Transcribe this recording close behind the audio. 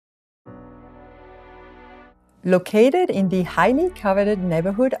Located in the highly coveted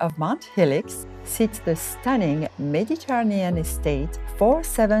neighborhood of Mount Helix sits the stunning Mediterranean estate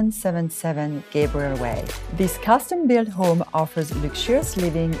 4777 Gabriel Way. This custom-built home offers luxurious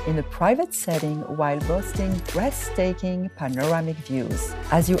living in a private setting while boasting breathtaking panoramic views.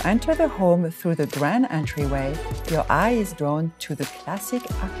 As you enter the home through the grand entryway, your eye is drawn to the classic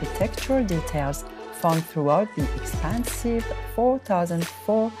architectural details found throughout the expansive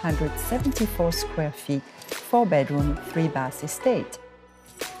 4,474 square feet, 4-bedroom, 3-bath estate.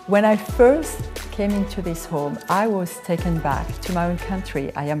 When I first came into this home, I was taken back to my own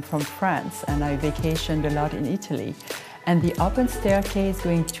country. I am from France and I vacationed a lot in Italy. And the open staircase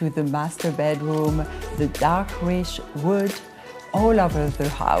going to the master bedroom, the dark rich wood all over the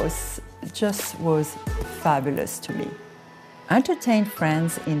house just was fabulous to me. Entertain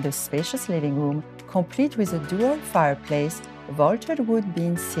friends in the spacious living room, complete with a dual fireplace, vaulted wood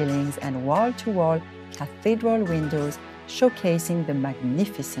beam ceilings and wall-to-wall cathedral windows showcasing the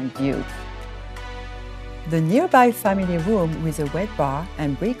magnificent view. The nearby family room with a wet bar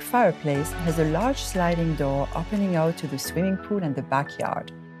and brick fireplace has a large sliding door opening out to the swimming pool and the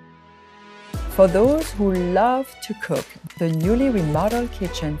backyard. For those who love to cook, the newly remodeled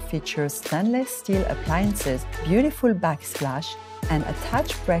kitchen features stainless steel appliances, beautiful backsplash, an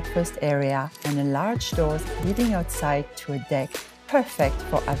attached breakfast area, and enlarged doors leading outside to a deck, perfect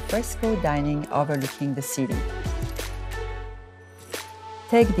for alfresco dining overlooking the city.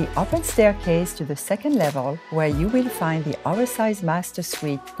 Take the open staircase to the second level, where you will find the oversized master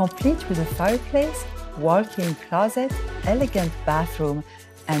suite, complete with a fireplace, walk-in closet, elegant bathroom,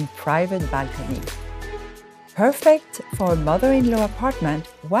 and private balcony. Perfect for a mother-in-law apartment,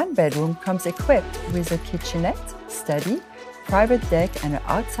 one bedroom comes equipped with a kitchenette, study, private deck, and an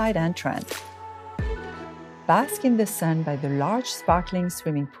outside entrance. Bask in the sun by the large sparkling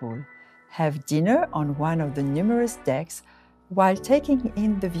swimming pool. Have dinner on one of the numerous decks while taking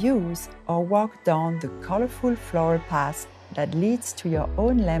in the views, or walk down the colorful floral path that leads to your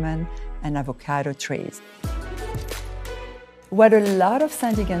own lemon and avocado trees. What a lot of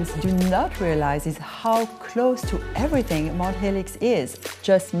Sandigans do not realize is how close to everything Mount Helix is.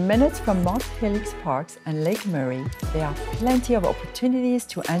 Just minutes from Mount Helix Parks and Lake Murray, there are plenty of opportunities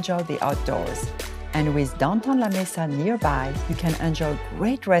to enjoy the outdoors. And with downtown La Mesa nearby, you can enjoy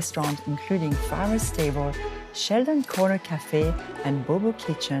great restaurants including Farmer's Table, Sheldon Corner Cafe, and Bobo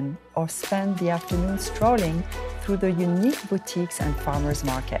Kitchen, or spend the afternoon strolling through the unique boutiques and farmers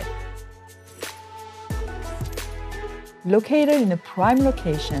market. Located in a prime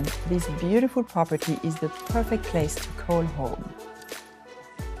location, this beautiful property is the perfect place to call home.